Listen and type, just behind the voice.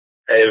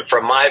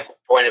from my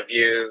point of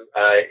view,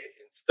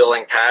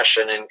 instilling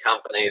passion in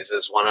companies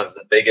is one of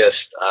the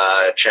biggest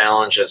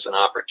challenges and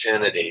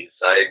opportunities.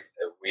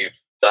 We've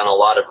done a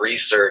lot of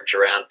research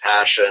around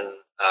passion,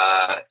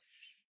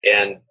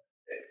 and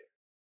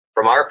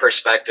from our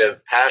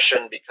perspective,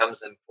 passion becomes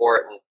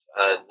important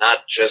not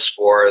just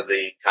for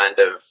the kind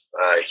of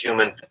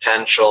human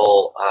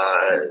potential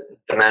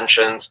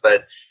dimensions,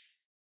 but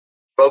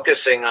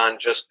focusing on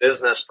just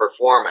business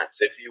performance.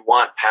 If you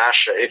want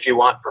passion, if you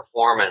want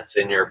performance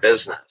in your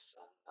business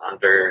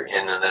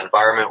in an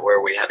environment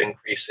where we have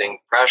increasing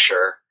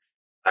pressure,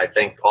 I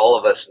think all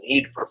of us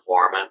need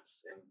performance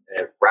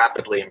and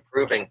rapidly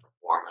improving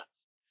performance.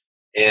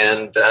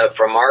 And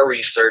from our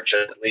research,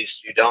 at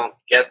least, you don't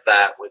get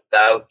that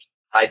without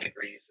high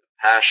degrees of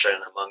passion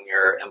among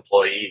your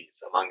employees,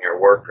 among your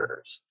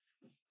workers.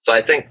 So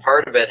I think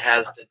part of it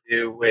has to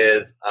do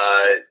with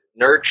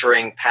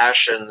nurturing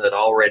passion that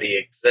already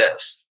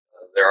exists.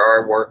 There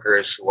are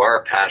workers who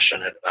are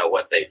passionate about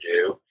what they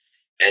do,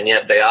 and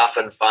yet they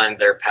often find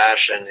their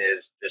passion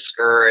is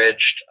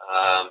discouraged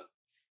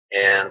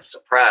and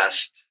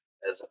suppressed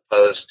as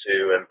opposed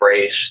to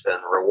embraced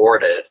and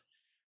rewarded.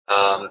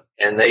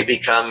 And they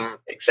become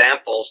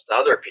examples to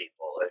other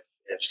people.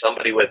 If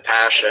somebody with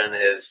passion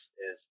is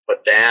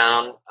put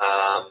down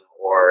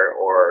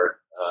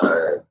or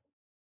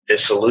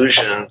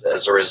disillusioned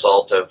as a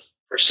result of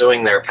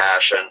pursuing their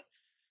passion,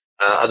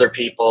 other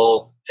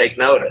people take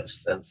notice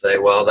and say,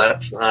 well,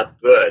 that's not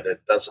good.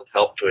 It doesn't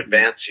help to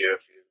advance you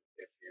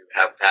if you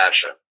have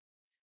passion.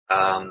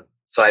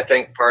 So I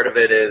think part of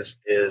it is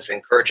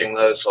encouraging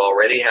those who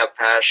already have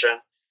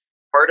passion.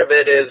 Part of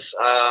it is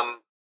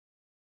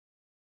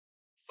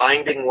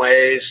finding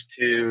ways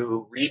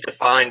to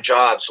redefine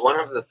jobs. One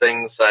of the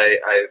things I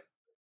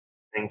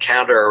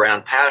encounter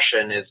around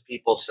passion is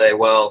people say,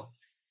 well,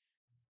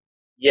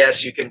 yes,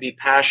 you can be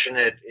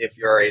passionate if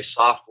you're a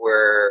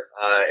software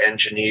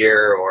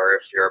engineer or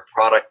if you're a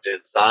product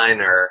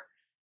designer,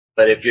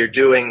 but if you're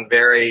doing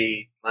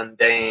very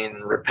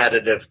mundane,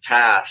 repetitive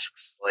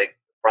tasks like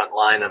the front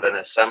line of an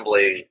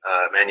assembly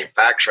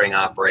manufacturing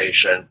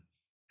operation,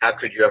 how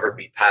could you ever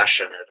be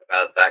passionate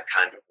about that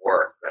kind of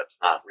work? That's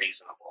not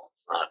reasonable.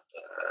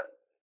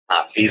 It's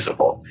not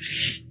feasible.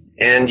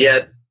 And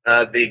yet,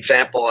 the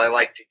example I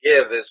like to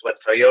give is what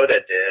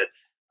Toyota did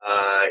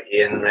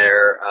in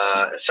their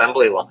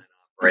assembly line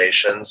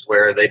operations,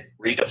 where they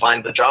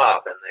redefined the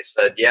job and they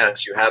said, yes,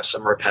 you have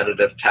some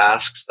repetitive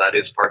tasks, that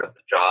is part of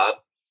the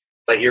job,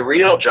 but your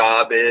real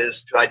job is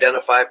to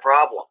identify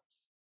problems.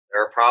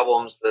 There are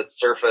problems that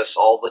surface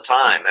all the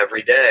time,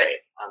 every day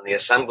on the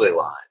assembly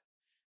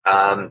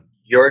line.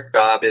 Your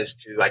job is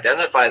to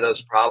identify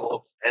those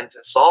problems and to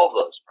solve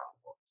those problems.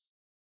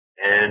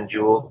 And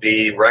you will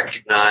be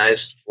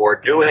recognized for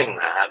doing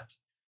that.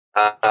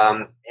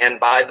 And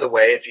by the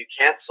way, if you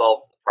can't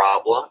solve the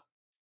problem,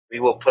 we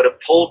will put a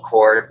pull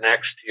cord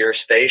next to your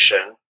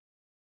station,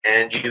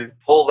 and you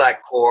pull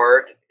that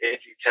cord.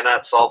 If you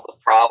cannot solve the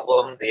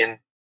problem, the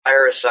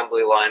entire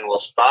assembly line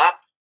will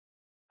stop,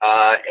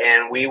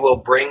 and we will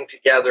bring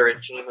together a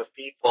team of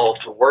people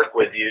to work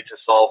with you to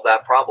solve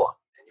that problem.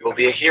 And you will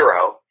be a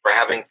hero for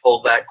having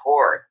pulled that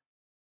cord,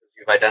 because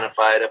you've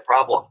identified a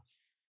problem.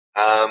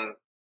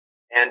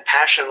 And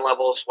passion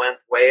levels went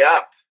way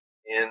up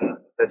in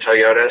the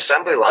Toyota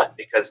assembly line,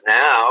 because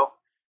now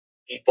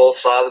people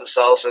saw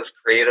themselves as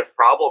creative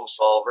problem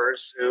solvers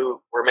who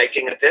were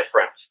making a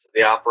difference to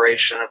the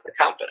operation of the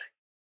company.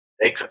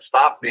 They could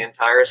stop the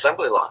entire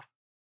assembly line.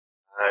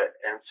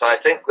 And so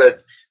I think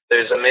that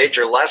there's a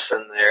major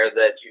lesson there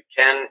that you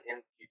can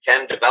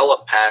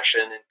develop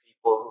passion in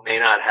people who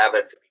may not have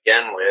it to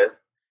begin with,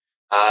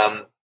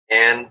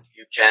 and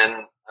you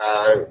can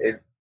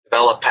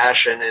develop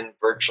passion in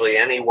virtually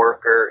any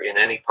worker in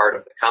any part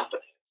of the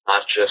company,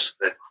 not just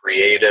the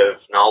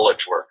creative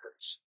knowledge worker.